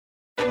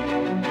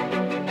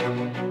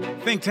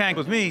Think Tank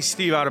with me,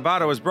 Steve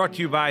Adubato, is brought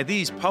to you by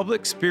these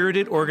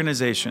public-spirited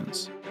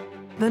organizations.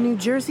 The New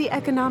Jersey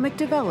Economic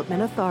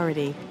Development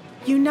Authority,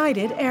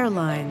 United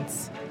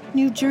Airlines,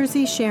 New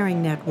Jersey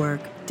Sharing Network,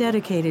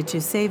 dedicated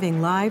to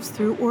saving lives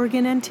through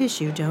organ and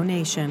tissue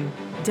donation,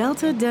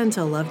 Delta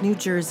Dental of New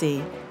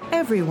Jersey,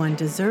 everyone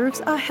deserves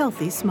a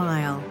healthy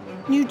smile,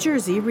 New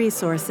Jersey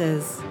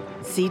Resources,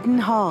 Seton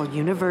Hall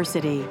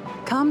University,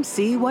 come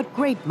see what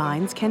great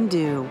minds can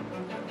do.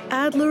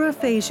 Adler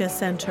Aphasia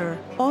Center,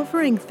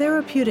 offering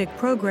therapeutic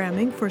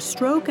programming for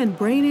stroke and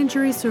brain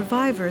injury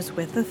survivors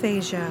with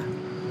aphasia.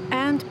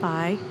 And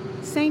by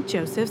St.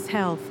 Joseph's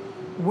Health,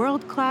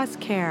 world-class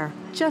care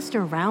just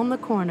around the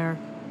corner.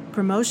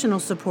 Promotional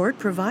support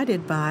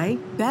provided by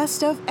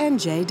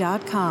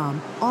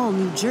bestofnj.com, all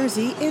New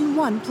Jersey in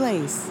one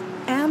place.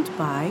 And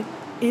by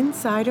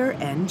Insider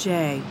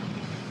NJ.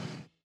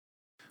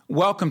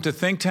 Welcome to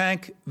Think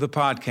Tank, the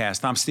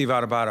podcast. I'm Steve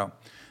Adubato.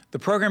 The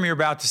program you're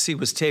about to see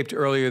was taped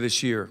earlier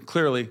this year.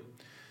 Clearly,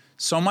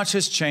 so much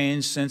has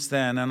changed since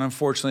then, and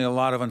unfortunately, a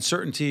lot of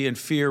uncertainty and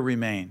fear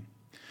remain.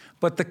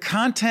 But the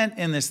content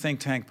in this Think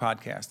Tank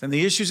podcast and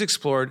the issues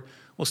explored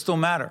will still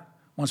matter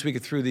once we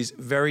get through these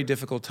very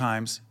difficult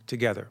times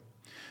together.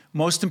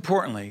 Most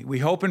importantly, we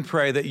hope and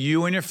pray that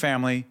you and your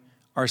family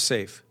are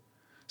safe.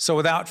 So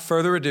without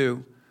further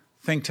ado,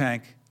 Think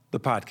Tank, the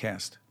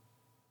podcast.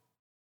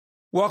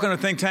 Welcome to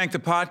Think Tank, the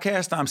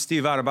podcast. I'm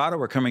Steve Adubato.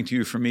 We're coming to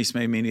you from East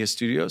Bay Media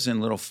Studios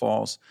in Little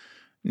Falls,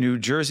 New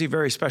Jersey.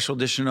 Very special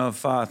edition of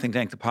Think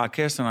Tank, the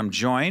podcast. And I'm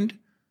joined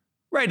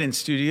right in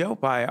studio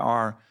by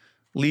our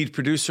lead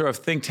producer of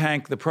Think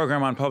Tank, the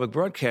program on public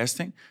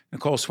broadcasting,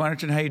 Nicole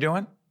Swenerton. How you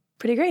doing?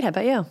 Pretty great. How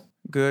about you?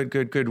 Good.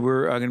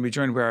 We're going to be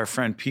joined by our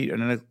friend Pete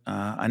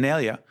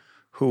Anelia,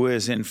 who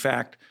is, in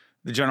fact,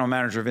 the general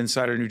manager of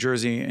Insider New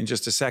Jersey in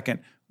just a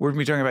second. We're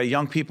going to be talking about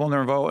young people and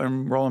their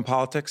role in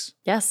politics.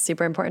 Yes,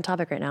 super important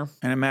topic right now.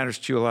 And it matters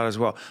to you a lot as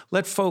well.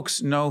 Let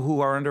folks know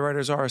who our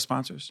underwriters are, our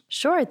sponsors.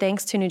 Sure.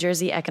 Thanks to New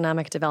Jersey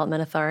Economic Development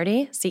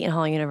Authority, Seton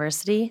Hall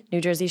University, New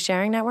Jersey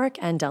Sharing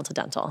Network, and Delta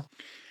Dental.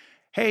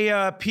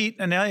 Hey, Pete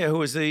Anelia, who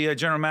is the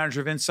general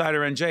manager of Insider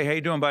NJ. How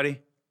you doing,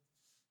 buddy?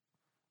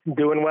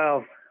 Doing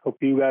well. Hope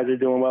you guys are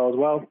doing well as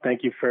well.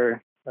 Thank you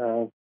for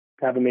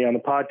having me on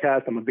the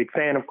podcast. I'm a big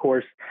fan, of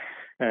course,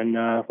 and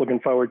looking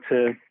forward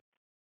to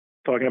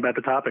talking about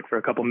the topic for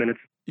a couple minutes.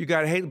 You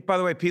got it. Hey, by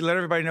the way, Pete, let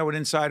everybody know what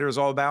Insider is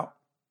all about.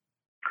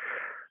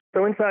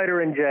 So Insider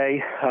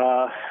NJ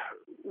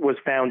was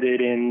founded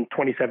in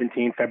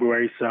 2017,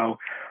 February, so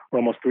we're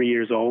almost 3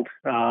 years old.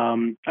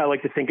 I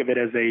like to think of it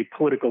as a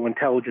political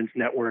intelligence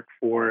network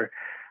for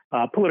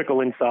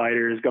political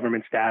insiders,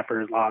 government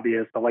staffers,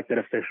 lobbyists, elected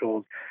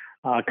officials,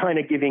 kind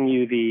of giving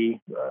you the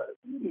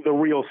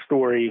real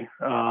story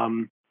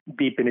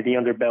deep into the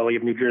underbelly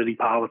of New Jersey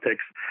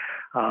politics,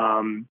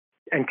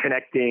 and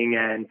connecting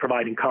and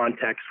providing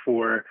context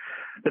for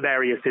the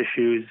various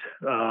issues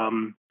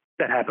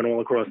that happen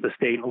all across the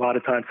state. A lot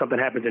of times something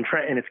happens in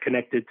Trenton, it's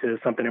connected to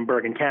something in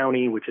Bergen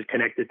County, which is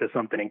connected to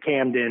something in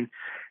Camden,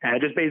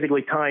 and just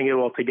basically tying it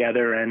all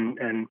together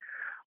and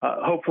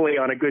hopefully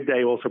on a good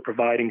day also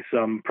providing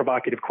some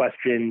provocative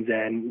questions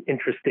and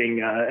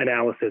interesting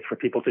analysis for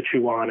people to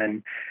chew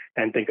on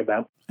and think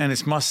about. And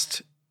it's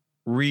must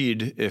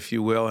read, if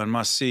you will, and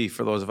must see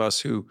for those of us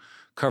who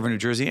cover New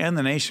Jersey and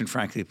the nation,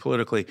 frankly,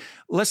 politically.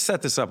 Let's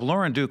set this up.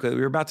 Lauren Duca, we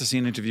were about to see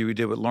an interview we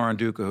did with Lauren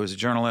Duca, who is a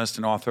journalist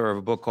and author of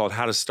a book called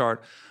How to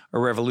Start a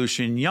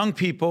Revolution, Young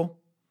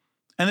People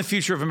and the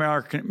Future of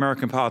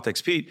American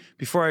Politics. Pete,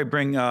 before I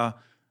bring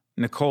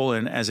Nicole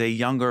in as a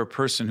younger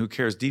person who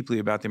cares deeply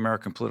about the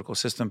American political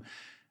system,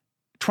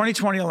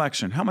 2020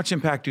 election, how much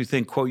impact do you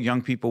think, quote,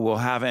 young people will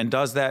have? And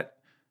does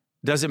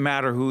it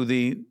matter who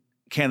the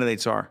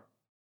candidates are?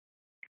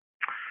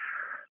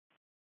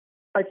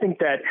 I think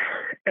that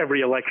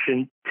every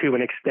election, to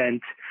an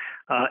extent,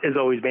 is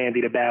always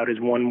bandied about as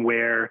one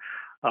where,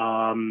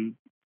 a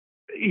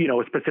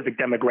specific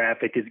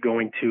demographic is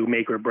going to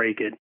make or break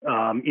it.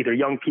 Either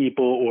young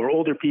people or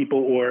older people,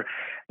 or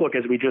look,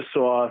 as we just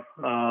saw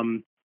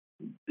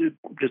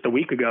just a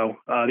week ago,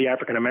 the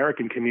African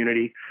American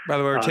community. By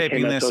the way, we're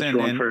taping this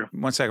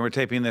we're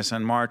taping this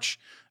in March.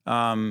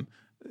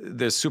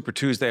 There's Super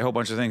Tuesday, a whole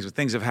bunch of things, but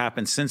things have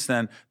happened since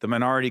then. The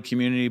minority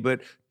community,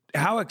 but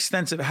how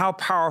extensive, how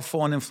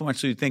powerful and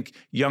influential do you think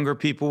younger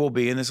people will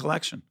be in this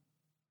election?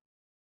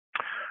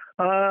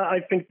 I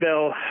think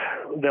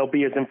they'll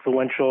be as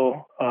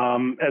influential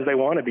as they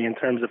want to be in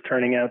terms of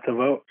turning out to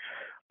vote.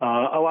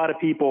 A lot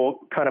of people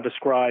kind of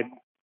ascribe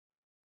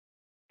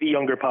the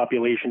younger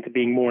population to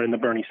being more in the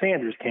Bernie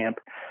Sanders camp.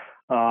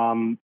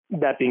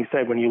 That being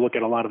said, when you look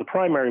at a lot of the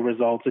primary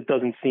results, it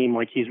doesn't seem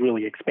like he's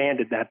really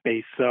expanded that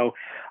base. So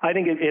I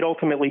think it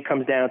ultimately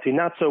comes down to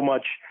not so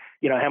much,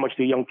 how much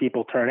do young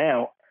people turn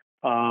out,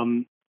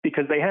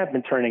 because they have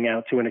been turning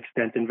out to an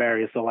extent in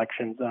various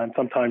elections. And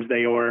sometimes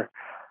they are,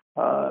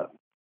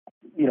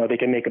 they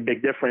can make a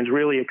big difference.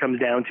 Really, it comes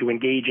down to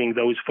engaging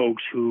those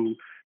folks who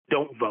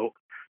don't vote.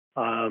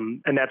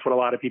 And that's what a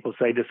lot of people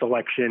say this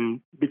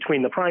election,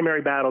 between the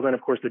primary battles and,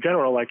 of course, the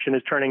general election,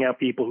 is turning out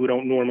people who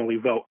don't normally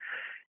vote.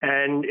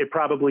 And it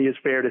probably is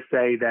fair to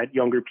say that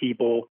younger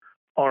people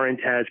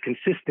aren't as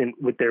consistent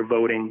with their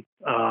voting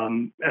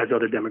as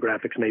other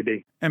demographics may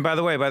be. And by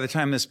the way, by the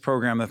time this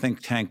program, the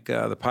Think Tank,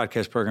 the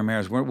podcast program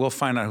airs, we'll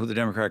find out who the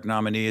Democratic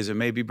nominee is. It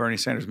may be Bernie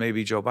Sanders,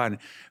 maybe Joe Biden.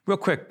 Real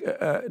quick,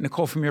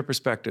 Nicole, from your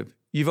perspective,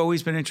 you've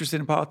always been interested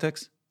in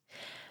politics?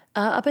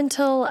 Up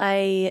until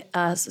I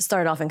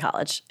started off in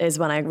college is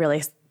when I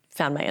really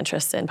found my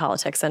interest in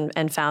politics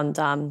and found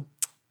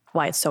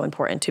why it's so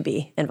important to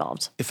be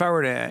involved. If I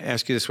were to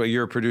ask you this way,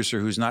 you're a producer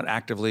who's not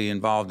actively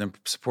involved in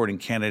supporting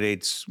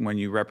candidates when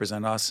you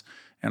represent us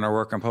and our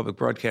work on public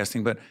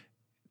broadcasting, but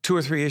 2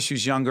 or 3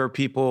 issues younger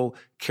people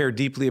care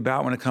deeply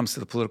about when it comes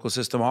to the political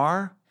system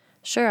are?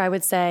 Sure, I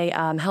would say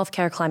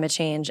healthcare, climate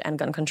change, and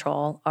gun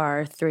control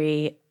are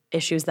 3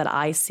 issues that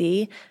I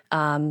see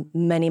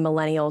many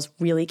millennials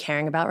really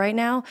caring about right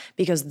now,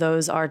 because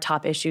those are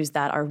top issues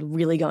that are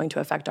really going to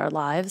affect our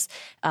lives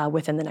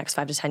within the next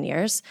 5 to 10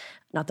 years.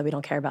 Not that we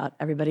don't care about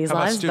everybody's How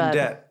about lives, student but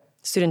debt?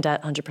 Student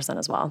debt, 100%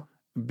 as well.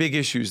 Big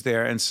issues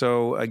there. And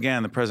so,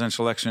 again, the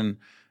presidential election,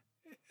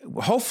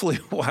 hopefully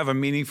we'll have a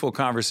meaningful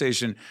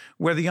conversation.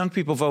 Whether young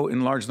people vote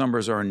in large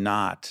numbers or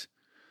not,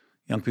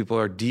 young people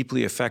are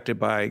deeply affected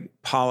by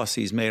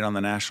policies made on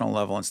the national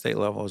level and state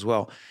level as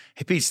well.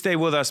 Hey, Pete, stay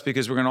with us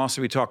because we're going to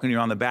also be talking to you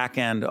on the back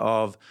end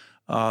of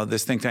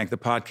this Think Tank, the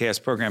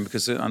podcast program,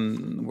 because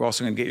we're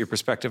also going to get your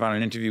perspective on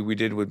an interview we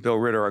did with Bill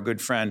Ritter, our good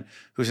friend,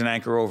 who's an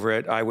anchor over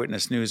at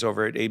Eyewitness News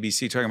over at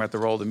ABC, talking about the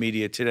role of the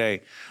media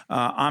today.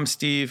 I'm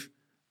Steve.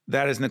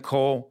 That is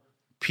Nicole.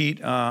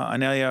 Pete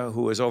Anelia,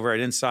 who is over at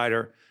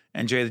Insider,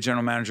 and Jay, the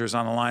general manager, is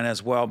on the line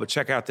as well. But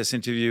check out this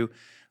interview.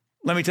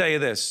 Let me tell you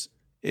this.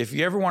 If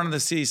you ever wanted to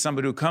see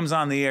somebody who comes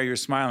on the air, you're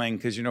smiling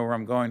because you know where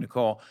I'm going,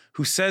 Nicole,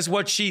 who says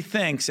what she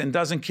thinks and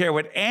doesn't care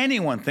what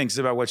anyone thinks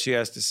about what she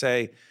has to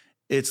say,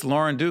 it's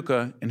Lauren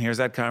Duca, and here's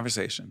that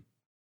conversation.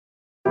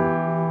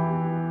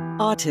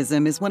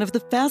 Autism is one of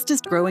the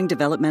fastest growing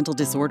developmental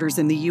disorders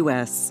in the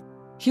U.S.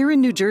 Here in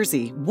New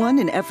Jersey, 1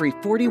 in every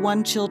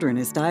 41 children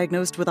is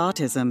diagnosed with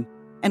autism.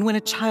 And when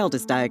a child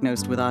is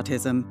diagnosed with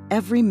autism,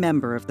 every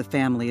member of the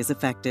family is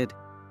affected.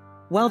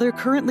 While there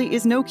currently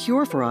is no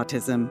cure for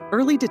autism,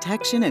 early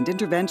detection and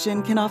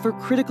intervention can offer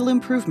critical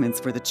improvements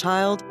for the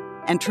child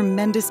and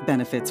tremendous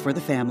benefits for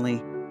the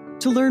family.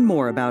 To learn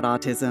more about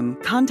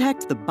autism,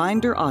 contact the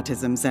Binder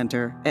Autism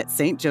Center at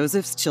St.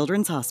 Joseph's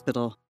Children's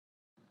Hospital.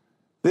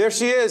 There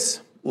she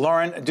is,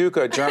 Lauren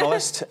Duca,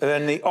 journalist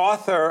and the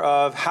author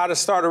of How to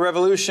Start a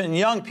Revolution,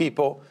 Young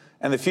People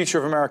and the Future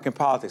of American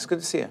Politics. Good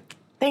to see you.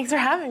 Thanks for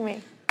having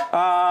me.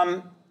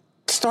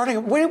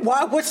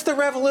 What's the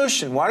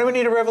revolution? Why do we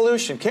need a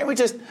revolution? Can't we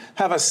just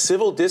have a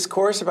civil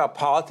discourse about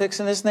politics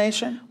in this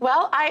nation?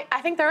 Well, I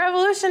think the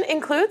revolution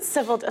includes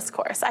civil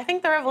discourse. I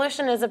think the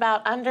revolution is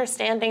about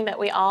understanding that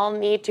we all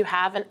need to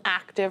have an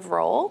active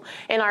role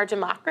in our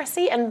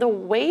democracy, and the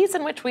ways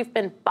in which we've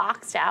been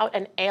boxed out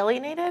and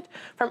alienated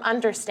from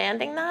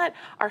understanding that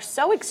are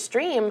so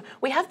extreme.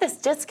 We have this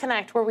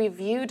disconnect where we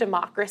view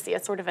democracy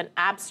as sort of an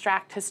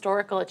abstract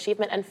historical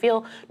achievement and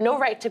feel no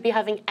right to be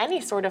having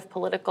any sort of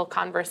political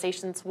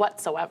conversation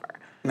whatsoever.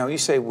 No, you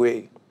say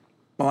we.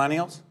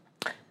 Millennials?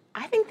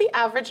 I think the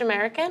average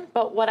American,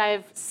 but what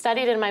I've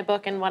studied in my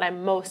book and what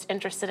I'm most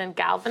interested in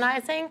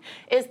galvanizing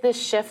is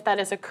this shift that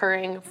is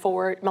occurring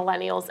for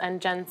millennials and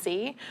Gen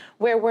Z,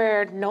 where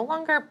we're no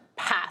longer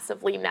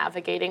passively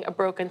navigating a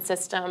broken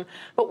system,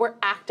 but we're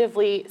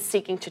actively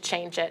seeking to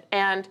change it.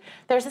 And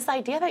there's this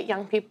idea that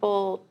young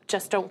people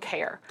just don't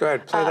care. Go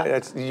ahead, play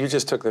that. You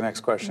just took the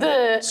next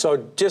question.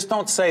 So just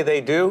don't say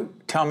they do.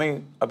 Tell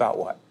me about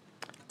what?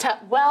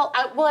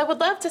 I would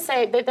love to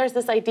say that there's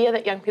this idea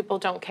that young people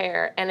don't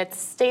care, and it's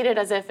stated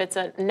as if it's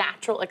a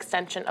natural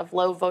extension of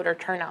low voter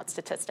turnout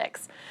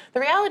statistics.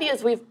 The reality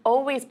is we've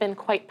always been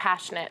quite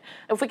passionate.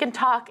 If we can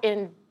talk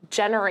in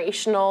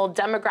generational,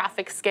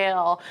 demographic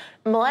scale,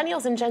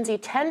 millennials and Gen Z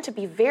tend to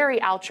be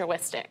very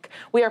altruistic.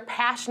 We are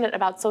passionate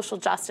about social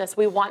justice.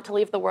 We want to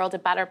leave the world a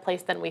better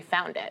place than we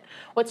found it.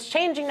 What's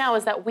changing now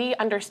is that we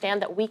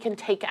understand that we can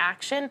take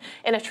action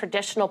in a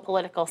traditional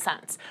political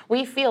sense.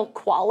 We feel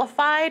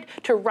qualified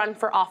to run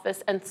for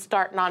office and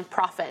start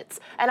nonprofits,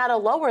 and at a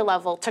lower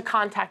level to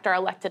contact our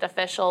elected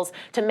officials,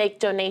 to make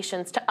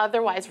donations, to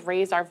otherwise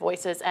raise our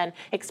voices and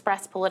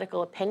express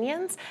political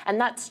opinions. And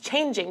that's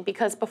changing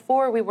because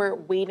before we were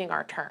waiting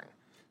our turn.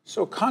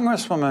 So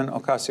Congresswoman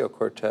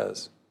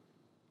Ocasio-Cortez,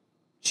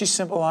 she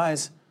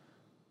symbolize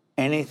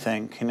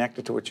anything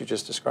connected to what you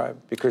just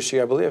described? Because she,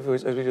 I believe,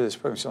 as we do this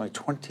program, she's only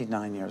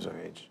 29 years of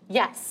age.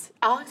 Yes.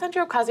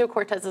 Alexandria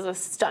Ocasio-Cortez is a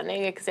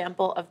stunning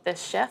example of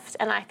this shift.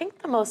 And I think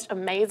the most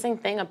amazing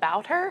thing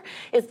about her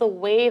is the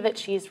way that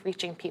she's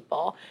reaching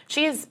people.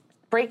 She's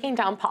breaking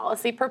down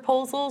policy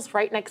proposals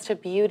right next to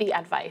beauty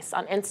advice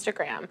on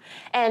Instagram.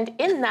 And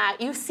in that,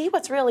 you see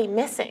what's really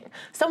missing.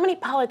 So many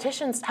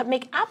politicians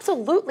make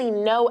absolutely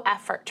no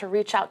effort to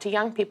reach out to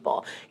young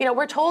people. You know,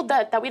 we're told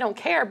that we don't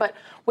care, but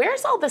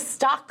where's all the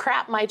stock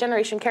crap my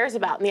generation cares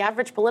about in the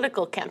average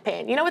political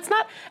campaign? You know, it's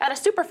not, at a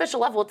superficial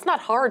level, it's not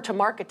hard to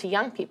market to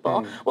young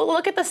people. Well,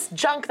 look at this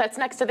junk that's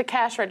next to the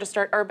cash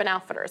register at Urban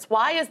Outfitters.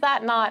 Why is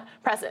that not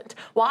present?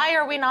 Why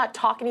are we not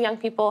talking to young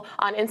people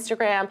on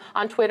Instagram,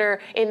 on Twitter,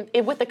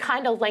 with the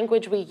kind of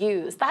language we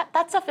use?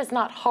 That stuff is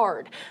not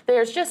hard.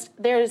 There's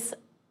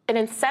an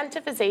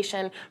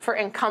incentivization for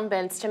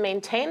incumbents to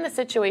maintain the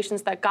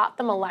situations that got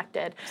them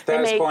elected.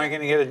 Status quo ain't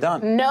going to get it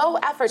done. No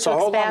effort to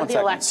expand the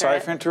electorate. Sorry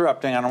for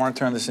interrupting. I don't want to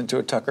turn this into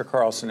a Tucker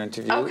Carlson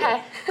interview.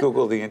 Okay.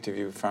 Google the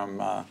interview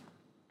from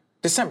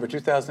December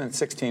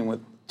 2016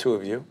 with two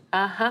of you.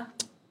 Uh-huh.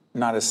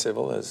 Not as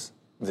civil as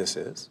this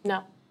is.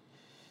 No.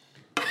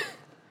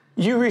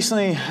 You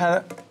recently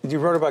you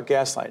wrote about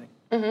gaslighting.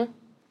 Mm-hmm.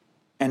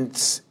 And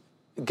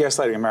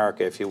gaslighting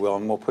America, if you will,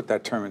 and we'll put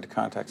that term into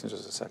context in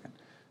just a second.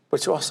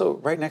 But you also,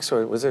 right next to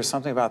it, was there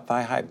something about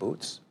thigh-high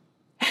boots?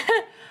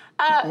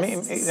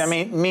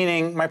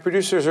 Meaning my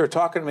producers are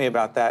talking to me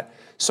about that.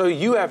 So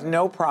you have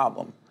no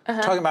problem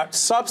talking about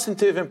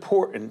substantive,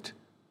 important,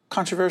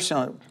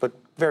 controversial, but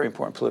very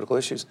important political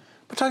issues.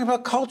 But talking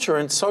about culture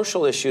and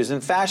social issues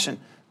and fashion.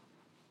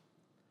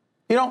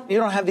 You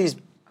don't have these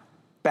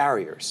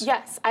barriers.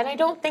 Yes, and I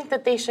don't think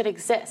that they should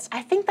exist.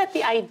 I think that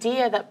the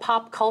idea that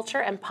pop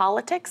culture and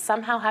politics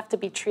somehow have to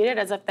be treated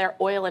as if they're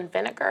oil and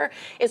vinegar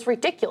is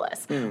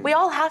ridiculous. We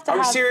all have to Are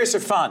we serious or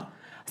fun?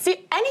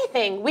 See,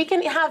 anything. We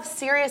can have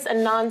serious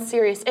and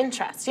non-serious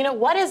interests. You know,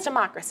 what is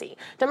democracy?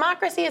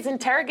 Democracy is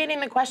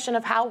interrogating the question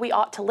of how we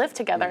ought to live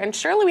together. And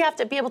surely we have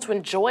to be able to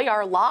enjoy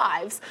our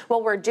lives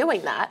while we're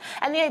doing that.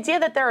 And the idea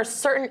that there are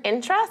certain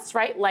interests,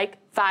 right, like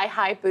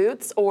thigh-high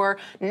boots or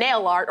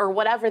nail art or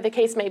whatever the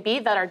case may be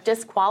that are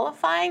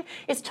disqualifying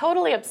is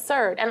totally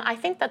absurd. And I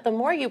think that the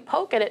more you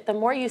poke at it, the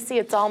more you see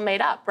it's all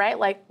made up, right?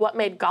 Like what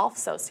made golf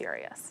so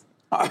serious.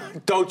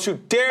 Don't you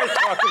dare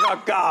talk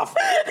about golf.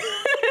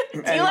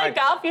 Do you like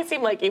golf? You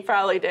seem like you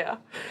probably do.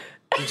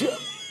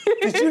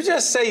 Did you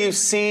just say you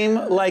seem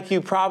like you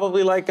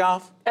probably like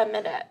golf?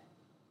 Admit it.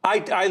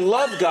 I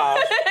love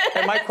golf,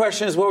 and my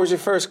question is, what was your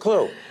first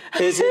clue?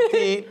 Is it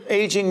the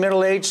aging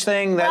middle-aged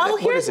thing? Well,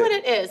 here's what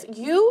it is.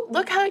 You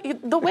look how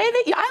the way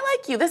that I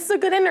like you. This is a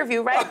good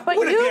interview, right? But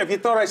if you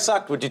thought I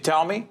sucked, would you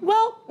tell me?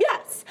 Well,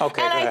 yes.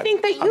 Okay. And I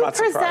think that you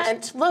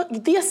present. Look,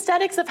 the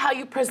aesthetics of how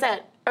you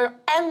present are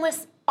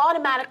endless.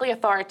 Automatically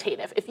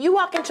authoritative. If you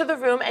walk into the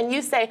room and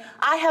you say,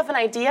 I have an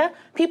idea,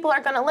 people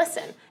are going to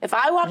listen. If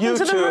I walk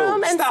into the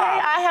room and say,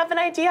 I have an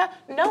idea,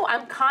 no,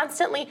 I'm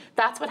constantly,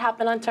 that's what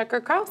happened on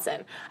Tucker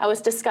Carlson. I was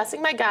discussing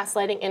my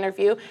gaslighting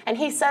interview, and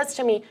he says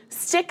to me,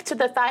 stick to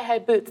the thigh-high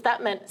boots.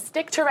 That meant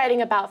stick to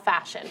writing about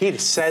fashion. He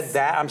said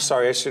that? I'm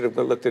sorry, I should have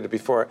looked at it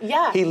before.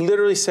 Yeah. He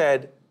literally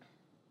said,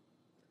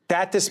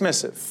 that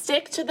dismissive.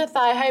 Stick to the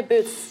thigh-high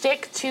boots.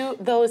 Stick to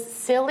those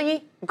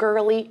silly,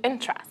 girly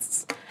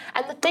interests.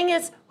 And the thing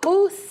is,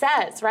 who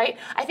says, right?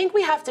 I think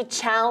we have to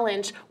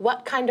challenge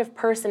what kind of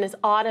person is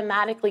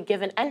automatically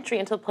given entry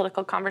into the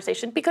political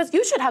conversation, because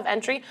you should have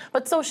entry,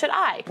 but so should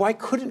I. Why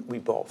couldn't we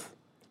both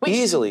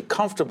easily,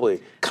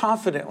 comfortably,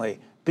 confidently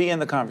be in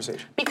the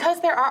conversation? Because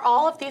there are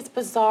all of these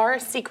bizarre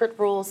secret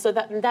rules so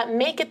that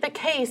make it the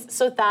case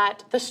so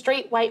that the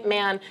straight white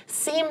man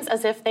seems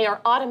as if they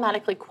are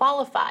automatically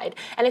qualified.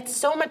 And it's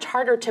so much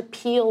harder to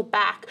peel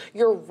back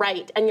your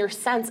right and your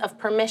sense of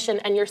permission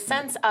and your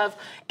sense of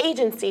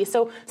agency.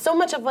 So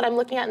much of what I'm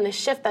looking at in the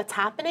shift that's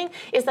happening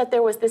is that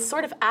there was this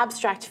sort of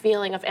abstract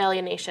feeling of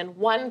alienation.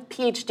 One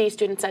PhD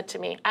student said to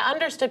me, I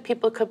understood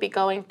people could be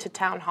going to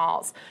town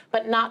halls,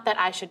 but not that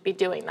I should be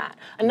doing that.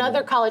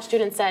 Another college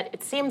student said,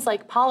 it seems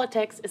like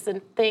politics is a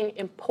thing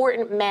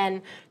important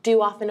men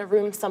do off in a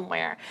room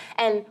somewhere.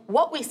 And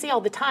what we see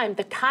all the time,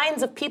 the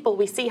kinds of people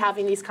we see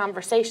having these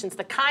conversations,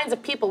 the kinds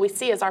of people we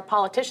see as our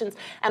politicians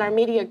and our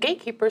media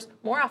gatekeepers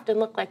more often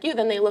look like you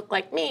than they look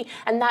like me.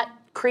 And that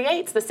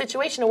creates the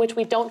situation in which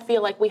we don't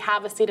feel like we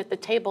have a seat at the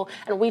table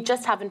and we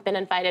just haven't been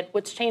invited.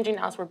 What's changing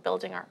now is we're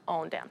building our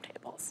own damn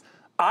tables.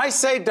 I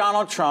say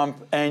Donald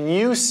Trump and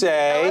you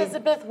say...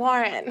 Elizabeth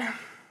Warren.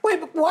 Wait,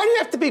 but why do you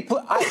have to be...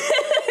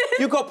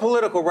 you go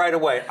political right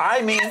away.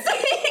 I mean... You're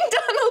saying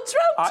Donald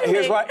Trump to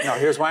me.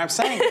 Here's why I'm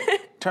saying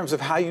it. In terms of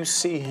how you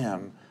see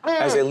him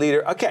as a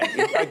leader.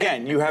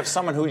 Again, you have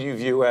someone who you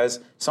view as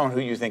someone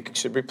who you think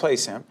should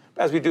replace him.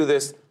 As we do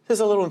this, there's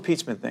a little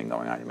impeachment thing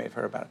going on. You may have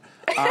heard about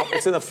it.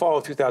 It's in the fall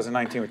of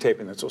 2019. We're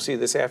taping this. We'll see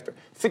this after.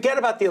 Forget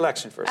about the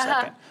election for a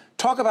second.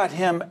 Talk about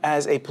him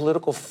as a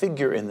political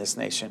figure in this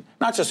nation.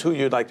 Not just who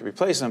you'd like to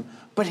replace him,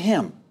 but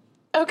him.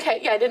 Okay,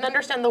 yeah, I didn't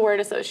understand the word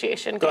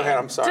association. Go ahead,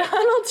 I'm sorry.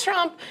 Donald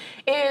Trump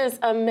is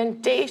a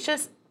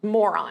mendacious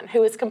moron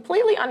who is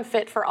completely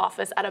unfit for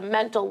office at a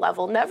mental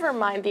level, never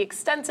mind the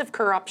extensive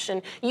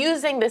corruption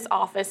using this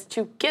office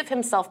to give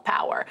himself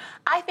power.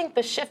 I think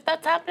the shift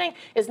that's happening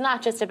is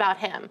not just about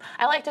him.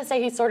 I like to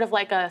say he's sort of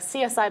like a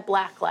CSI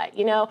Blacklight.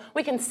 You know,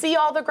 we can see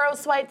all the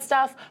gross white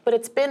stuff, but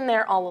it's been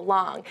there all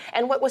along.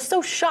 And what was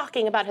so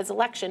shocking about his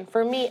election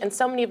for me and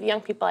so many of the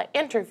young people I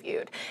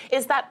interviewed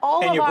is that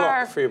all of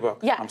our for your book.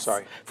 Yes, I'm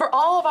sorry. For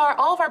all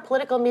of our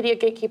political media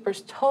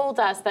gatekeepers told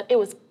us that it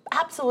was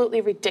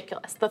absolutely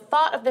ridiculous. The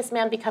thought of this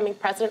man becoming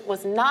president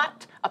was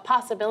not a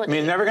possibility. I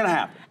mean, never going to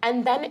happen.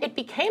 And then it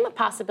became a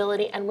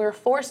possibility, and we're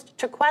forced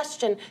to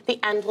question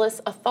the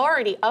endless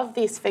authority of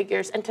these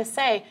figures and to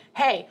say,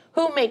 hey,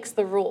 who makes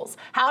the rules?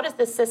 How does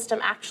this system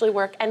actually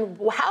work? And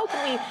how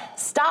can we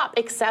stop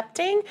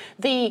accepting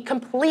the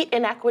complete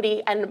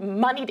inequity and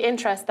moneyed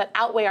interests that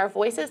outweigh our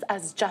voices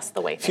as just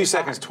the way things are? A few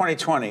seconds,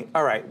 2020.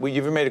 All right, well,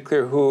 you've made it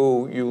clear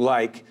who you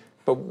like,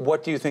 but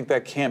what do you think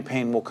that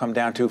campaign will come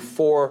down to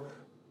for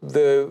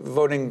the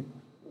voting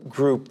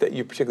group that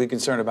you're particularly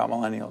concerned about,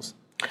 millennials?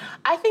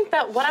 I think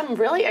that what I'm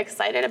really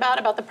excited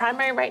about the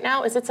primary right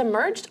now is it's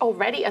emerged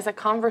already as a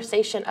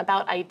conversation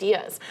about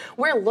ideas.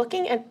 We're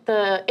looking at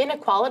the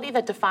inequality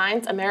that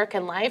defines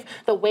American life,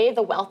 the way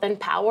the wealth and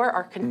power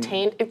are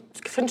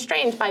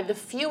constrained by the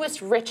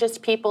fewest,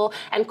 richest people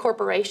and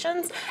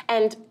corporations,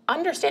 and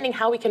understanding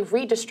how we can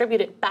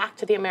redistribute it back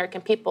to the American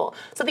people.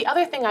 So the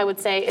other thing I would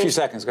say is, 2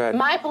 seconds, go ahead.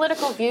 My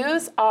political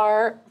views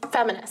are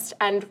feminist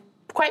and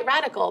quite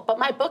radical, but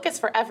my book is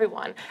for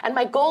everyone. And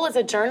my goal as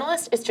a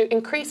journalist is to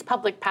increase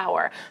public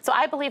power. So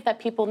I believe that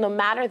people, no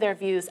matter their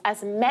views,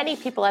 as many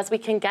people as we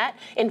can get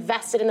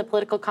invested in the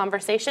political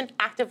conversation,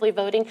 actively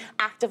voting,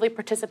 actively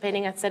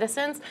participating as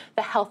citizens,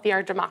 the healthier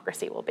our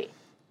democracy will be.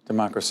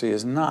 Democracy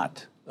is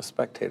not a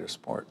spectator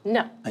sport.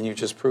 No. And you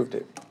just proved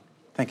it.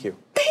 Thank you.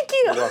 Thank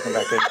you. You're welcome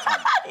back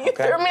anytime. You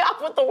threw me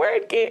off with the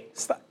word, Kate.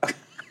 Stop.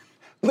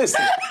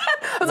 Listen.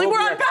 I was like, we're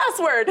on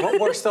password.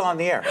 We're still on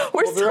the air.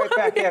 We'll be right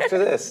back after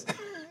this.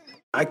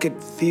 I could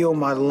feel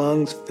my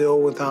lungs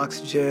fill with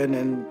oxygen,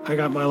 and I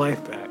got my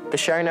life back. The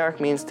Sharing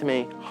Network means to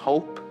me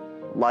hope,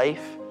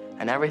 life,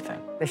 and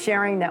everything. The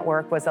Sharing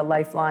Network was a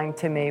lifeline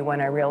to me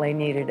when I really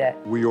needed it.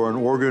 We are an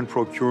organ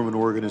procurement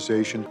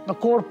organization. The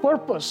core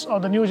purpose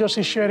of the New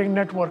Jersey Sharing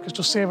Network is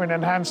to save and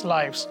enhance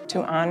lives.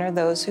 To honor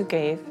those who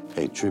gave.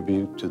 Pay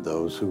tribute to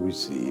those who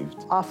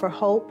received. Offer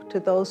hope to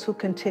those who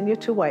continue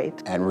to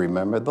wait. And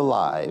remember the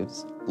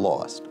lives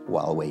lost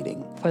while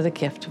waiting. For the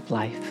gift of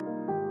life.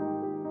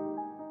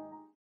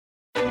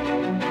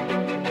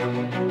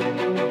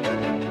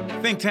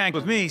 Think Tank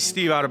with me,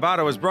 Steve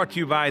Adubato, is brought to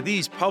you by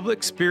these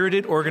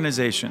public-spirited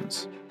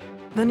organizations.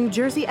 The New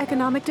Jersey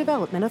Economic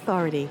Development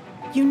Authority,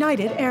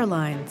 United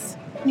Airlines,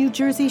 New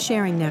Jersey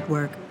Sharing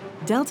Network,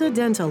 Delta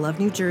Dental of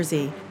New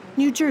Jersey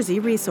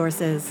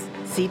Resources,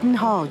 Seton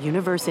Hall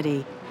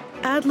University,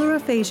 Adler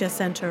Aphasia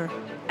Center,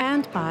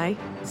 and by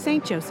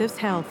St. Joseph's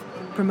Health.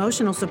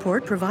 Promotional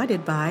support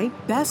provided by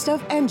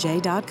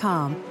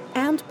bestofnj.com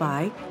and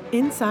by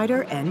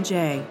Insider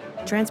NJ.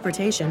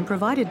 Transportation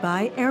provided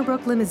by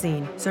Airbrook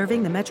Limousine,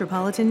 serving the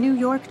metropolitan New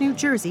York, New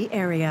Jersey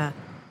area.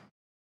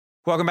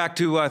 Welcome back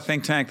to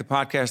Think Tank, the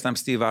podcast. I'm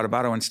Steve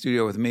Adubato. In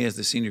studio with me is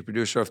the senior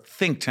producer of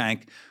Think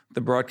Tank,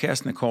 the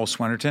broadcast, Nicole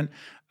Swennerton.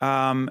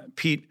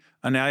 Pete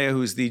Analia,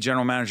 who's the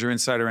general manager,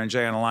 Insider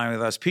NJ, on the line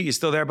with us. Pete, you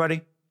still there,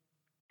 buddy?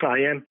 I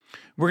am.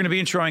 We're going to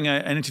be introing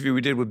an interview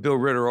we did with Bill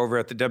Ritter over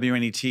at the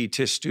WNET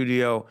Tisch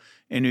studio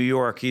in New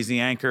York. He's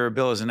the anchor.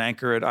 Bill is an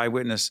anchor at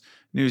Eyewitness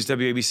News,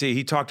 WABC.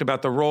 He talked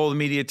about the role of the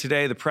media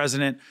today, the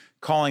president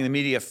calling the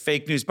media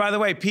fake news. By the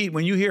way, Pete,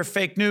 when you hear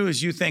fake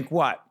news, you think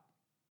what?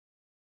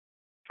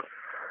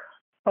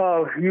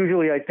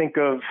 Usually I think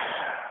of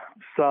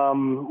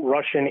some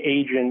Russian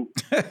agent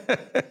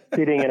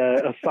sitting in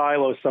a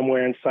silo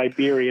somewhere in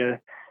Siberia,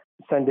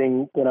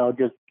 sending,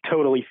 just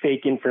totally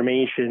fake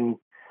information,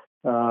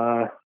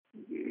 around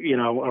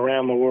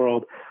the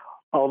world.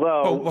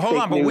 Although, hold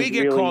on, but we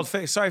get called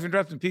fake. Sorry for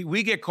interrupting, Pete.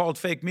 We get called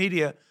fake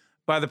media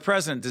by the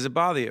president. Does it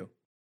bother you?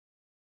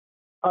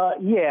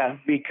 Yeah,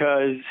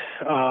 because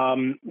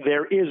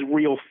there is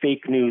real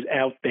fake news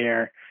out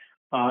there,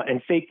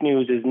 and fake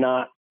news is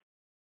not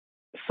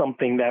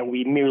something that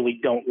we merely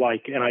don't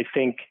like. And I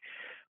think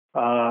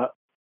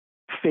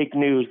fake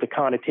news, the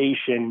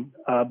connotation,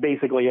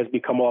 basically has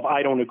become, well, if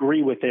I don't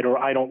agree with it or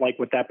I don't like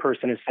what that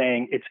person is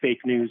saying, it's fake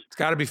news. It's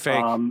got to be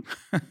fake.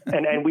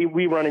 And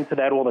we run into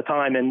that all the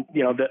time. And,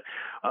 the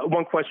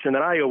one question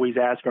that I always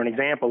ask, or an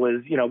example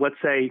is, let's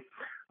say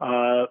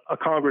a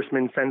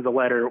congressman sends a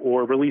letter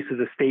or releases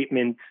a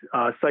statement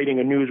citing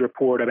a news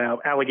report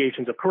about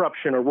allegations of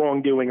corruption or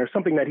wrongdoing or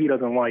something that he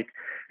doesn't like.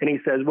 And he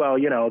says, well,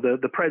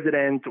 the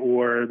president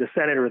or the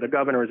senator or the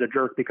governor is a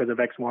jerk because of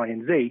X, Y,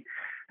 and Z.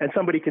 And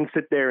somebody can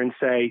sit there and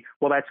say,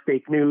 well, that's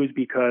fake news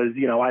because,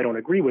 I don't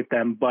agree with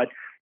them. But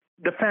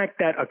the fact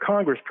that a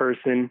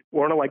congressperson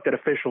or an elected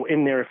official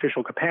in their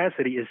official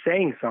capacity is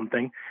saying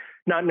something,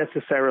 not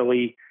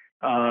necessarily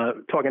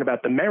talking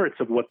about the merits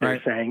of what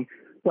they're saying,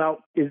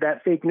 well, is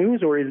that fake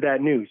news or is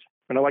that news?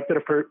 An elected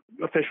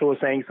official is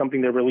saying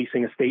something, they're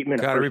releasing a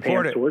statement, Gotta a first-hand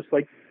report it. source.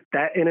 Like,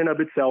 that in and of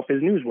itself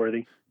is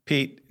newsworthy.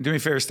 Pete, do me a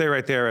favor, stay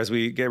right there as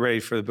we get ready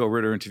for the Bill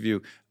Ritter interview.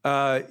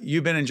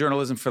 You've been in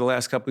journalism for the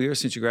last couple of years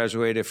since you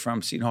graduated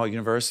from Seton Hall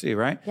University,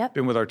 right? Yep.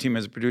 Been with our team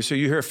as a producer.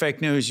 You hear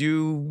fake news,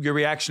 your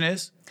reaction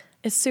is?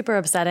 It's super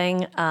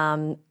upsetting.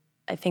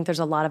 I think there's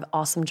a lot of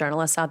awesome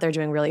journalists out there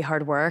doing really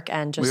hard work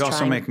and just We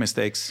also make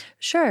mistakes.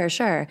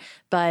 Sure.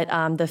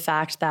 But the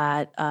fact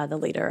that the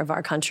leader of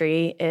our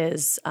country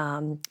is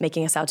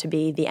making us out to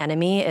be the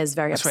enemy is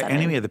very That's upsetting.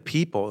 right, enemy of the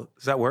people.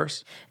 Is that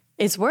worse?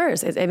 It's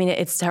worse.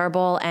 It's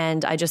terrible,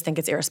 and I just think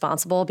it's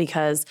irresponsible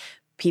because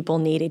people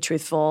need a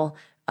truthful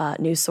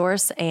news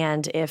source,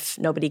 and if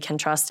nobody can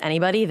trust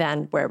anybody,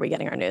 then where are we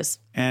getting our news?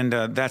 And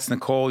that's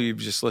Nicole. You've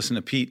just listened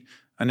to Pete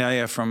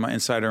Anelia from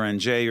Insider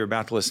NJ. You're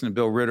about to listen to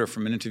Bill Ritter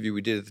from an interview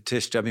we did at the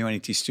Tisch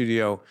WNET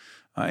studio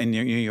in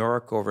New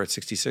York over at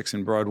 66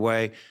 and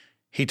Broadway.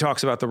 He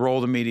talks about the role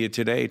of the media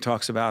today. He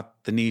talks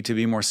about the need to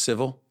be more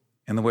civil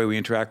in the way we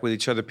interact with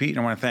each other. Pete,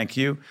 I want to thank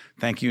you.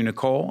 Thank you,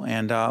 Nicole.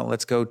 And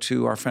let's go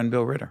to our friend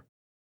Bill Ritter.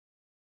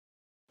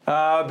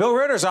 Bill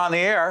Ritter's on the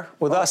air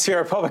with us here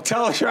at Public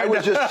Television. I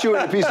was just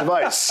chewing a piece of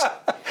ice.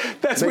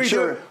 That's what we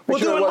do. We'll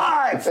do it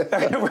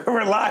live.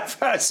 We're live.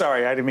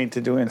 Sorry, I didn't mean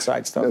to do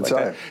inside stuff like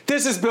that.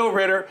 This is Bill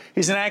Ritter.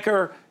 He's an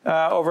anchor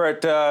over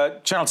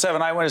at Channel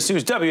 7 Eyewitness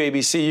News,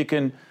 WABC. You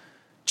can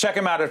check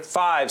him out at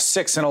 5,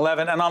 6, and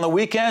 11. And on the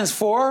weekends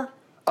for?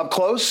 Up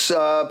Close,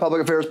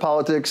 Public Affairs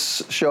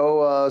Politics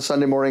show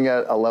Sunday morning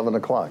at 11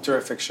 o'clock.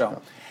 Terrific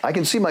show. I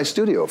can see my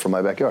studio from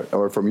my backyard,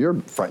 or from your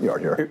front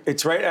yard here.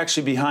 It's right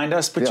actually behind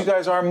us, but you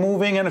guys are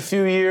moving in a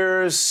few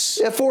years.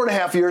 Yeah,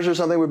 4.5 years or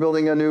something. We're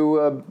building a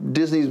new,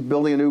 Disney's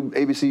building a new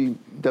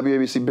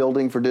WABC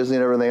building for Disney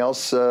and everything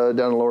else down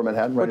in Lower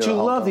Manhattan. But you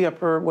love the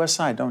Upper West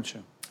Side, don't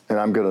you? And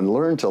I'm going to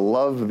learn to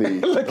love the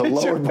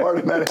lower part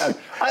of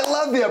Manhattan. I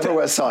love the Upper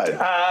West Side.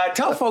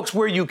 Tell folks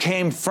where you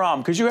came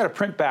from, because you had a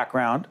print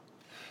background.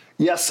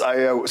 Yes,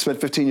 I spent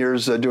 15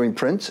 years doing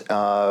print,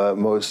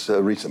 most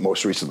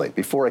recently.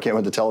 Before I came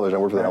into television,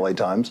 I worked for the LA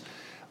Times.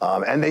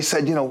 And they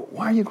said,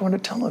 why are you going to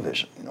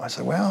television? I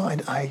said, well,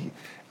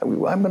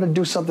 I'm going to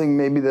do something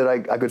maybe that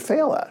I could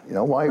fail at.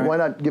 Why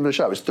not give it a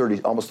shot? I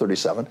was almost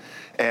 37.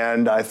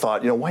 And I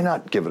thought, why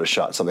not give it a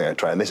shot, something I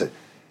tried. And they said,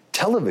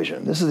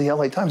 television, this is the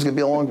LA Times, it's going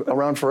to be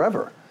around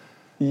forever.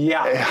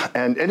 Yeah.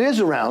 And it is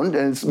around,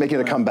 and it's making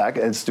a comeback,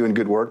 and it's doing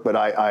good work, but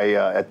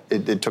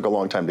it took a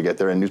long time to get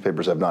there, and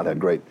newspapers have not had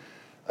great,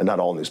 not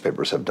all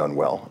newspapers have done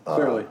well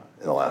Clearly.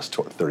 In the last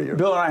 30 years.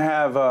 Bill and I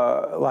have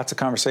lots of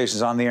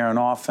conversations on the air and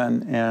off,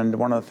 and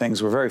one of the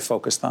things we're very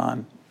focused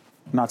on,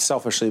 not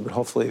selfishly, but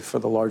hopefully for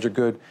the larger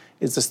good,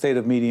 is the state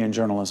of media and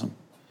journalism.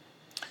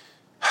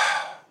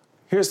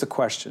 Here's the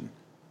question.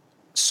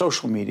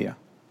 Social media.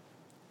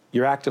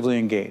 You're actively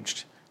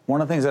engaged. One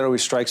of the things that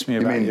always strikes me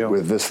about you...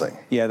 with this thing?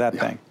 Yeah, that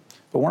thing.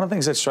 But one of the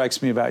things that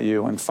strikes me about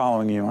you and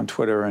following you on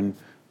Twitter and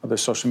other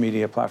social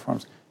media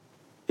platforms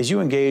is you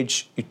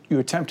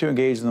attempt to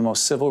engage in the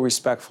most civil,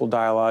 respectful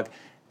dialogue,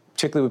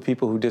 particularly with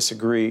people who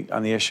disagree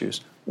on the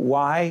issues.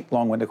 Why,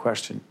 long-winded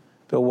question,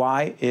 Bill,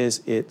 why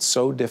is it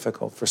so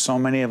difficult for so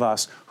many of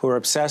us who are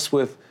obsessed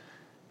with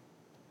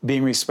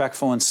being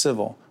respectful and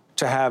civil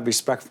to have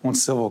respectful and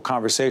civil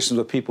conversations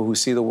with people who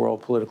see the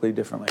world politically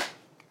differently?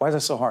 Why is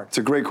that so hard? It's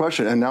a great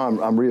question, and now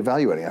I'm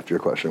reevaluating after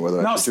your question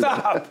whether I should do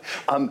that.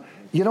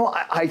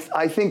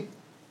 I think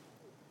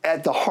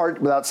at the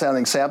heart, without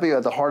sounding sappy,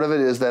 at the heart of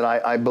it is that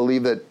I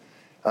believe that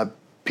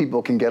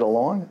people can get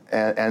along,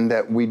 and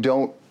that we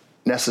don't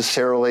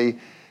necessarily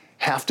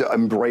have to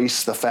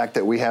embrace the fact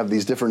that we have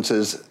these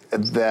differences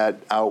that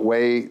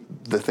outweigh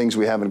the things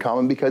we have in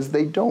common, because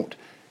they don't.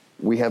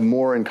 We have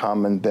more in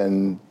common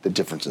than the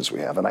differences we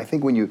have. And I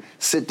think when you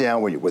sit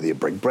down, whether you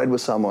break bread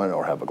with someone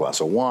or have a glass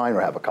of wine or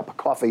have a cup of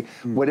coffee,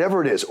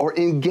 whatever it is, or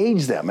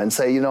engage them and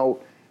say,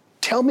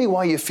 tell me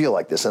why you feel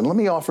like this, and let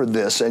me offer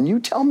this, and you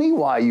tell me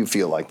why you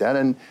feel like that,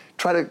 and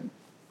try to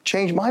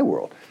change my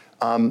world.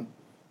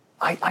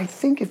 I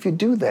think if you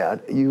do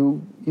that,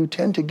 you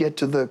tend to get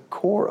to the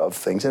core of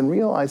things and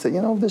realize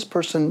that, this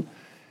person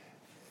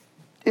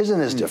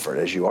isn't as different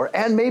as you are,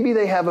 and maybe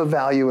they have a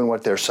value in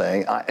what they're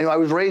saying. I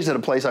was raised at a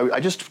place, I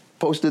just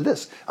posted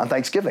this on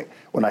Thanksgiving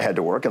when I had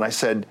to work, and I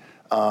said,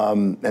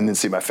 and then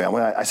see my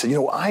family, I said,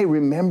 I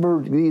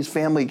remember these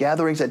family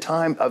gatherings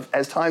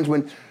as times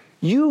when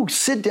you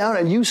sit down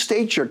and you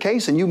state your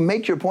case and you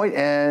make your point,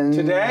 and...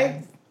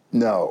 Today?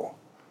 No.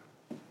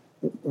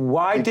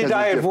 Why did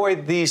I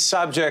avoid these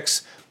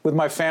subjects with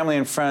my family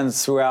and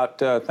friends throughout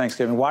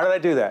Thanksgiving? Why did I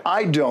do that?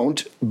 I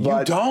don't.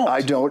 But you don't?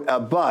 I don't,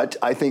 but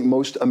I think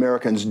most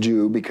Americans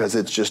do, because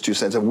it's just too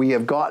sensitive. We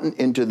have gotten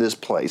into this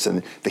place,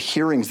 and the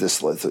hearings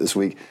this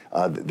week...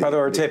 By the way,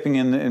 we're taping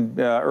in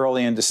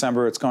early in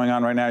December. It's going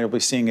on right now. You'll be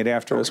seeing it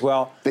after as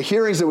well. The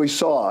hearings that we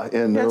saw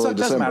in early December... It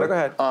doesn't matter. Go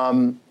ahead.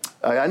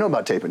 I know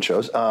about taping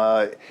shows,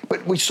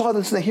 but we saw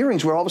this in the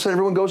hearings where all of a sudden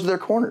everyone goes to their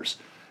corners.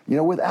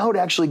 without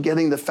actually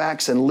getting the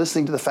facts and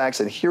listening to the facts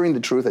and hearing the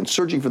truth and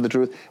searching for the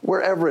truth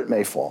wherever it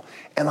may fall.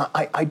 And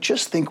I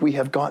just think we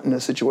have gotten a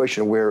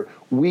situation where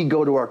we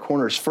go to our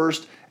corners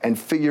first and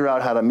figure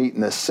out how to meet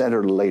in the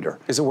center later.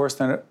 Is it worse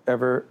than it's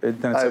ever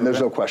There's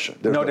no question.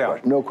 There's no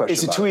doubt. No question.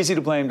 Is it too easy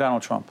to blame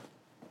Donald Trump?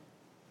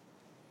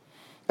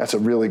 That's a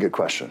really good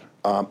question.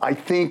 I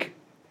think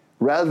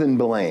rather than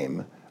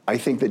blame, I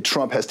think that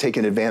Trump has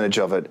taken advantage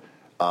of it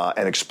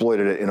and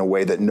exploited it in a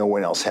way that no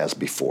one else has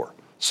before.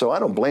 So I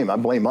don't blame him. I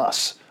blame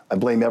us. I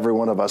blame every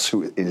one of us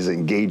who is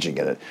engaging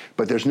in it.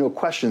 But there's no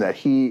question that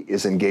he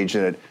is engaged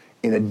in it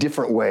in a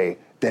different way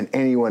than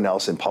anyone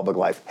else in public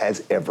life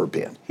has ever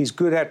been. He's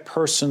good at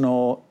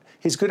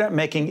He's good at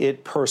making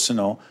it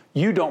personal.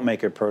 You don't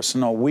make it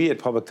personal. We at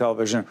public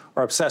television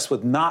are obsessed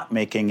with not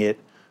making it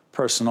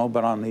personal,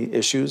 but on the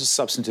issues,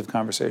 substantive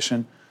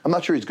conversation. I'm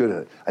not sure he's good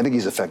at it. I think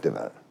he's effective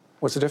at it.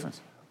 What's the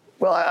difference?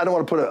 Well, I don't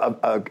want to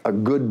put a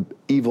good,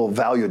 evil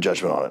value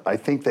judgment on it. I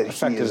think that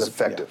he is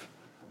effective. Yeah.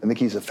 I think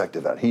he's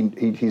effective at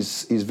it.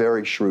 He's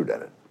very shrewd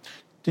at it.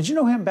 Did you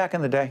know him back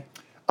in the day?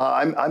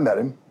 I met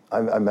him.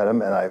 I met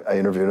him, and I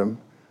interviewed him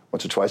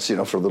once or twice,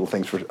 for little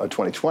things for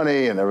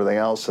 2020 and everything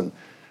else. And,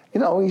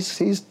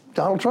 he's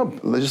Donald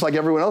Trump, just like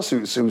everyone else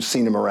who's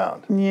seen him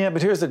around. Yeah,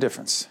 but here's the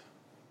difference.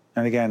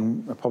 And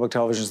again, public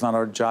television is not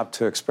our job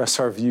to express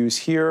our views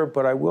here,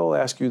 but I will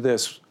ask you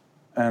this,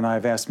 and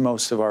I've asked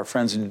most of our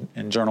friends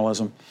in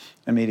journalism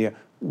and media,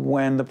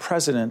 when the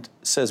president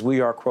says we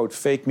are, quote,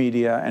 fake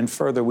media, and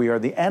further, we are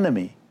the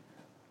enemy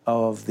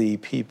of the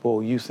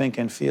people, you think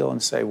and feel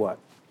and say what?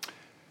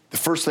 The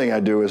first thing I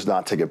do is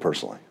not take it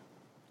personally.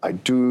 I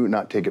do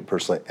not take it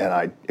personally,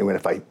 and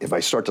if I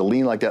start to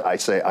lean like that, I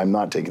say I'm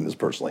not taking this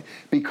personally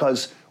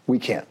because we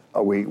can't.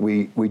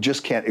 We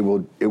just can't. It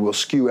will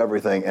skew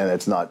everything, and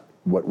it's not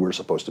what we're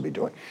supposed to be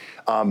doing.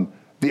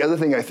 The other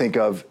thing I think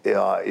of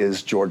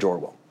is George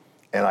Orwell,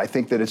 and I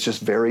think that it's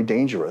just very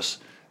dangerous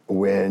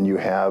when you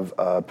have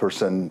a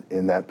person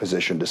in that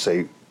position to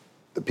say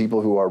the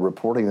people who are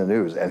reporting the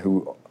news and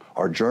who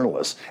are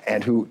journalists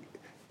and who,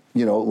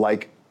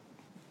 like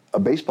a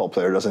baseball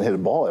player doesn't hit a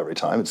ball every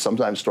time, it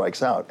sometimes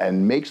strikes out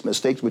and makes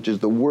mistakes, which is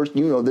the worst,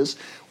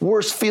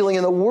 worst feeling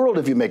in the world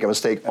if you make a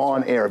mistake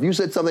on air. If you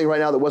said something right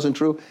now that wasn't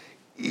true,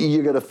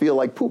 you're going to feel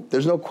like poop.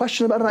 There's no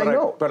question about it, I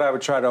know. But I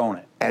would try to own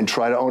it. And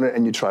try to own it,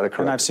 and you try to correct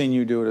it. And I've seen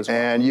you do it as well.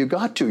 And you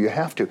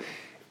have to.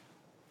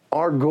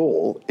 Our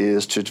goal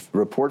is to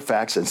report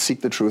facts and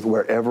seek the truth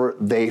wherever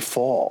they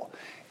fall.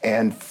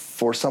 And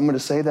for someone to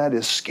say that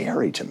is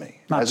scary to me.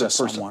 Not just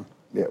someone.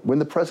 Yeah. When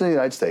the President of the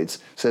United States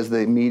says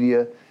the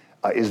media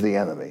is the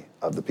enemy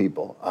of the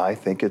people, I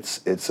think it's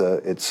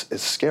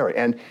scary.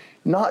 And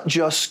not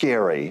just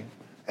scary,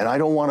 and I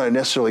don't want to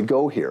necessarily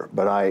go here,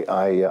 but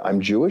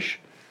I'm Jewish.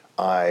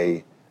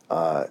 I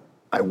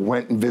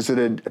went and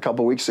visited a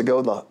couple of weeks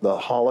ago the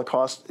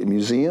Holocaust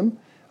Museum,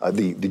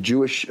 the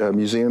Jewish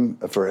Museum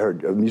for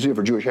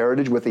Jewish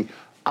Heritage with the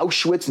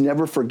Auschwitz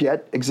Never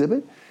Forget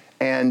exhibit,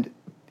 and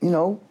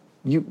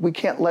we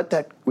can't let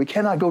that. We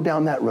cannot go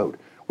down that road.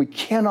 We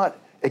cannot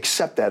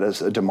accept that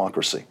as a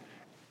democracy,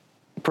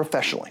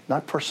 professionally,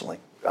 not personally.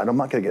 I'm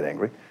not going to get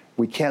angry.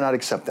 We cannot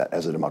accept that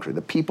as a democracy.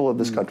 The people of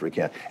this country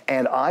can,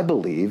 and I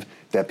believe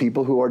that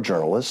people who are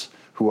journalists,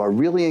 who are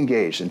really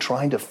engaged in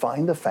trying to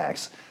find the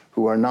facts,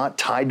 who are not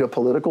tied to a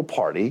political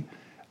party.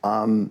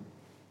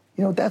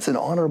 That's an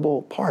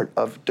honorable part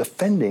of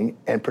defending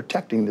and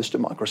protecting this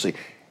democracy.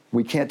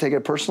 We can't take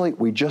it personally.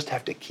 We just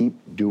have to keep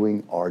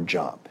doing our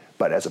job.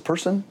 But as a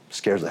person,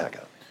 scares the heck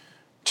out of me.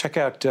 Check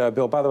out,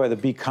 Bill, by the way, the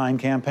Be Kind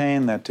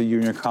campaign that you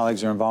and your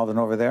colleagues are involved in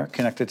over there,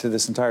 connected to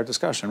this entire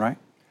discussion, right?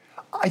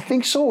 I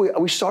think so.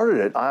 We started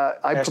it.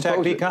 I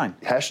proposed Be Kind.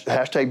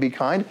 Hashtag Be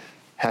Kind.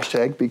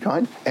 Hashtag Be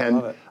Kind.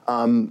 And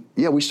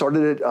we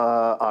started it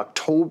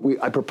October.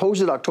 I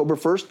proposed it October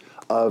 1st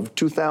of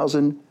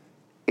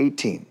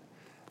 2018.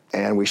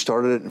 And we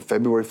started it on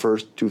February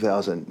 1st,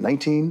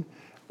 2019.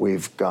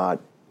 We've got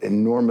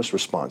enormous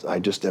response. I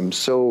just am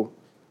so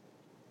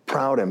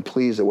proud and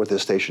pleased at what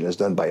this station has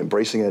done by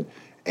embracing it.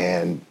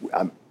 And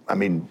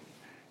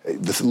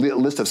this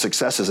list of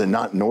successes is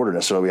not in order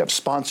necessarily. We have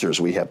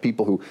sponsors. We have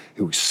people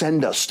who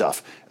send us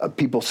stuff.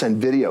 People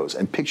send videos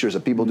and pictures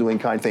of people doing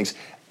kind things.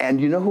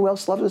 And you know who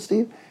else loves it,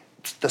 Steve?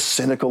 It's the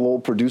cynical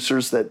old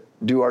producers that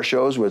do our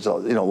shows with a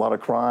lot of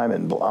crime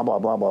and blah, blah,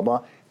 blah, blah,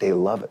 blah. They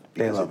love it.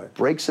 Because it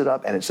breaks it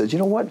up and it says, you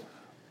know what?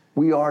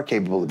 We are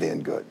capable of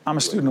being good. I'm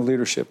a student of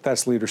leadership.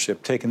 That's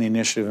leadership, taking the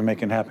initiative and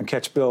making it happen.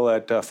 Catch Bill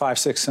at 5,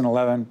 6, and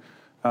 11,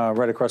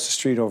 right across the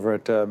street over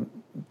at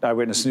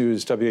Eyewitness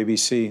News,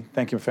 WABC.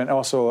 Thank you, friend.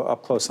 Also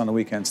up close on the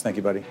weekends. Thank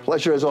you, buddy.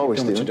 Pleasure as always,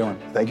 Steve. What you're doing.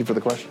 Thank you for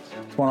the questions.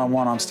 It's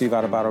One-on-One. I'm Steve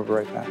Adubato. We'll be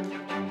right back.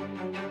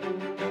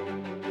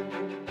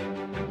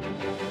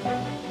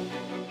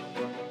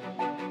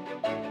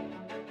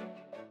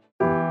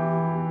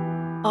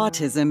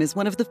 Autism is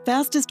one of the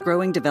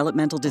fastest-growing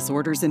developmental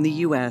disorders in the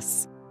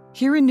U.S.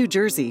 Here in New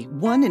Jersey,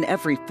 1 in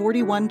every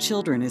 41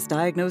 children is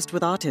diagnosed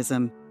with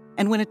autism.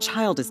 And when a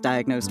child is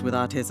diagnosed with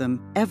autism,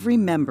 every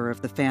member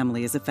of the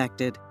family is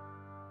affected.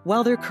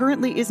 While there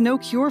currently is no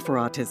cure for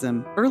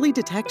autism, early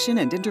detection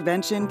and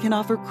intervention can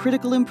offer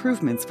critical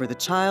improvements for the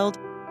child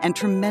and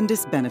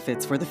tremendous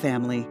benefits for the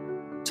family.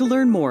 To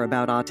learn more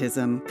about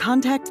autism,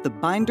 contact the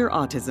Binder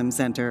Autism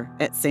Center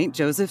at St.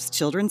 Joseph's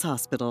Children's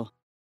Hospital.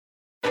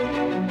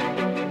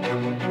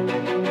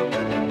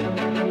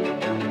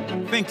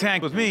 Think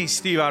Tank with me,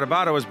 Steve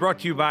Adubato, is brought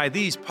to you by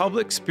these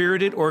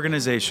public-spirited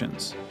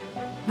organizations.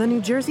 The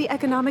New Jersey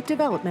Economic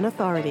Development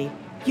Authority,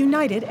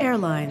 United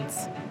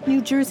Airlines, New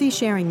Jersey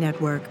Sharing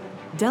Network,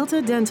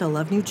 Delta Dental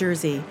of New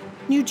Jersey,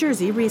 New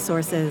Jersey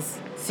Resources,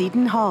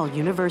 Seton Hall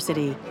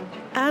University,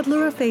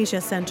 Adler Aphasia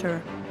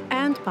Center,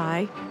 and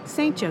by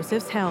St.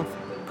 Joseph's Health.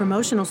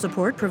 Promotional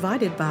support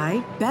provided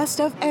by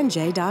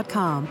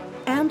bestofnj.com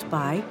and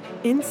by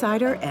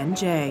Insider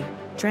NJ.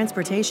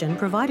 Transportation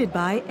provided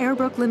by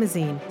Airbrook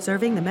Limousine,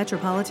 serving the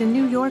metropolitan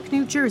New York,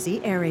 New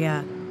Jersey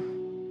area.